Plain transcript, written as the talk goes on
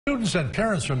Students and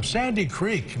parents from Sandy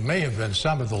Creek may have been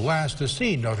some of the last to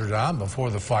see Notre Dame before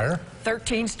the fire.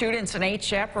 13 students and 8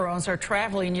 chaperones are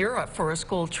traveling Europe for a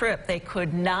school trip. They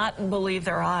could not believe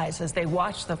their eyes as they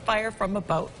watched the fire from a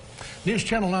boat. News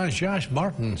Channel 9's Josh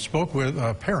Martin spoke with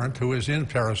a parent who is in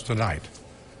Paris tonight.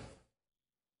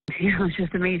 You know, it's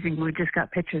just amazing. We just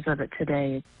got pictures of it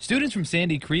today. Students from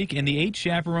Sandy Creek and the 8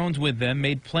 chaperones with them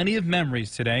made plenty of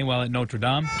memories today while at Notre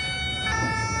Dame.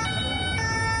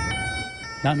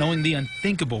 Not knowing the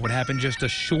unthinkable would happen just a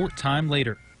short time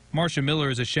later. Marcia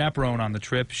Miller is a chaperone on the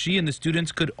trip. She and the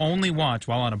students could only watch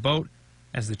while on a boat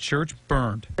as the church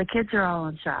burned. The kids are all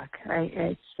in shock. Right?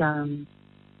 It's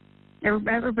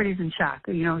everybody's in shock.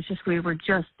 You know, it's just we were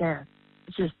just there.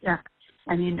 It's just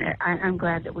I mean, I'm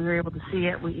glad that we were able to see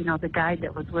it. You know, the guide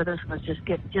that was with us was just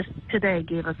today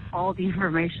gave us all the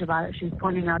information about it. She was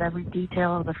pointing out every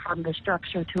detail from the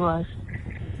structure to us.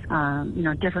 You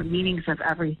know, different meanings of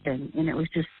everything. And it was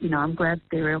just, you know, I'm glad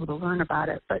they were able to learn about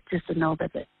it, but just to know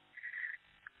that it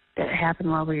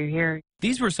happened while we were here.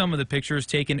 These were some of the pictures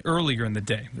taken earlier in the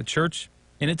day. The church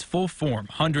in its full form,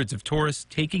 hundreds of tourists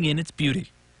taking in its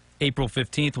beauty. April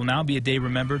 15th will now be a day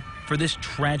remembered for this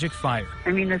tragic fire.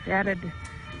 I mean, this added,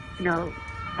 you know,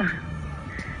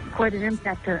 quite an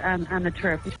impact on the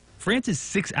trip. France is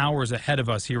 6 hours ahead of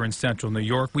us here in central New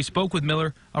York. We spoke with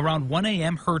Miller around 1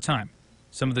 a.m. her time.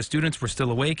 Some of the students were still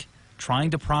awake,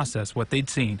 trying to process what they'd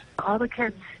seen. All the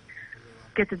kids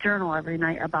get to journal every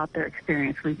night about their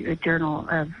experience. We do a journal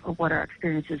of what our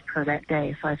experience is per that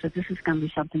day. So I said, this is going to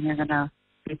be something you're going to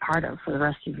be part of for the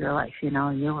rest of your life. You know,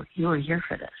 you were here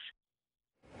for this.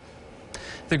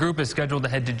 The group is scheduled to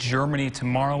head to Germany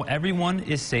tomorrow. Everyone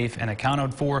is safe and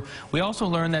accounted for. We also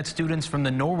learned that students from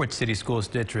the Norwich City Schools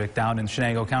District down in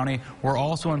Chenango County were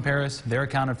also in Paris. They're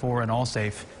accounted for and all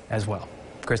safe as well.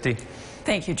 Christy?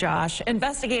 Thank you, Josh.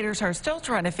 Investigators are still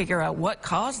trying to figure out what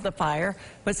caused the fire,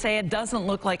 but say it doesn't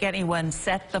look like anyone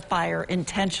set the fire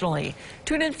intentionally.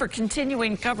 Tune in for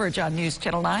continuing coverage on News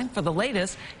Channel 9 for the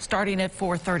latest, starting at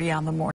 4:30 on the morning.